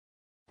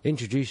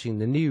Introducing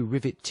the new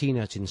Rivet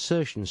Teenut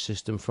insertion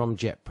system from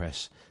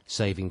JetPress,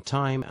 saving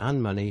time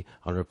and money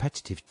on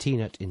repetitive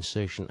Teenut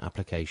insertion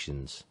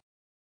applications.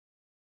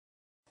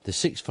 The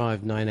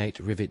 6598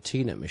 Rivet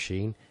Teenut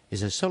machine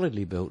is a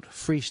solidly built,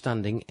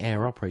 freestanding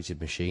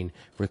air-operated machine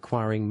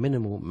requiring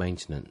minimal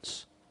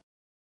maintenance.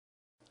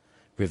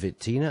 Rivet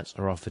Teenuts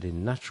are offered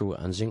in natural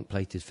and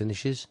zinc-plated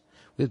finishes,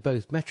 with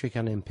both metric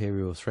and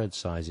imperial thread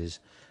sizes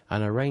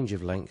and a range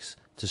of lengths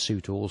to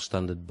suit all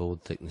standard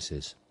board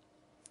thicknesses.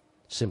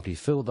 Simply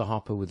fill the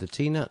hopper with the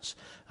Teenuts,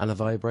 and a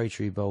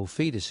vibratory bowl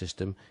feeder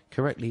system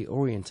correctly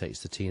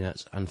orientates the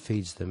Teenuts and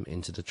feeds them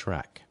into the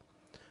track.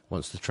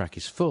 Once the track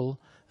is full,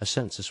 a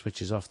sensor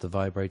switches off the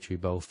vibratory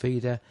bowl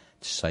feeder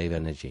to save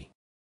energy.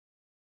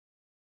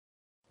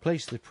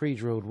 Place the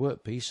pre-drilled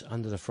workpiece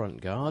under the front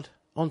guard,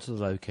 onto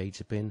the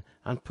locator pin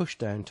and push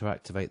down to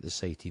activate the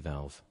safety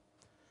valve.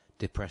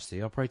 Depress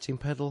the operating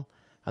pedal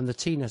and the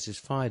Teenut is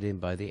fired in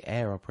by the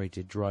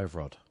air-operated drive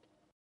rod.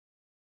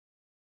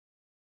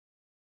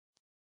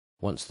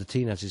 Once the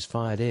Teenut is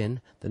fired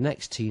in, the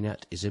next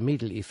Teenut is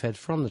immediately fed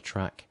from the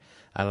track,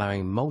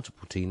 allowing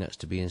multiple Teenuts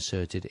to be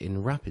inserted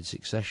in rapid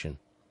succession.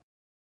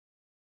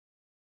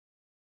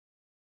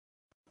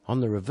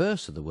 On the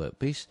reverse of the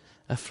workpiece,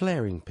 a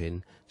flaring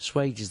pin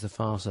swages the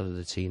far side of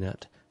the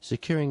Teenut,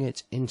 securing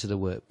it into the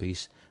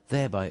workpiece,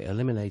 thereby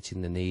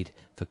eliminating the need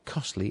for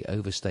costly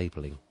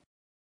overstapling.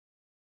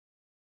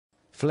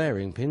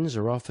 Flaring pins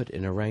are offered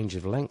in a range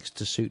of lengths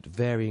to suit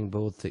varying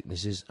board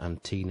thicknesses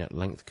and Teenut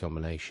length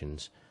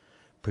combinations,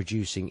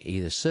 producing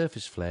either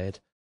surface flared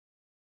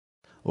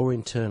or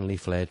internally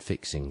flared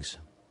fixings.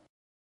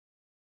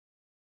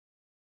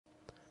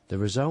 The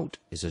result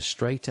is a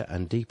straighter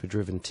and deeper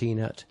driven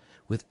Teenut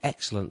with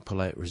excellent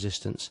pull-out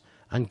resistance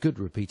and good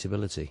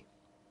repeatability.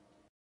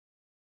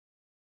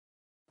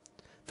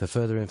 For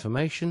further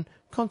information,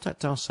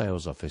 contact our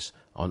sales office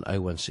on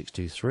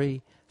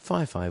 01623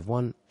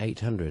 551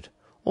 800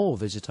 or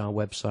visit our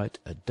website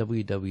at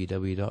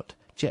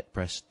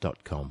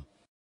www.jetpress.com.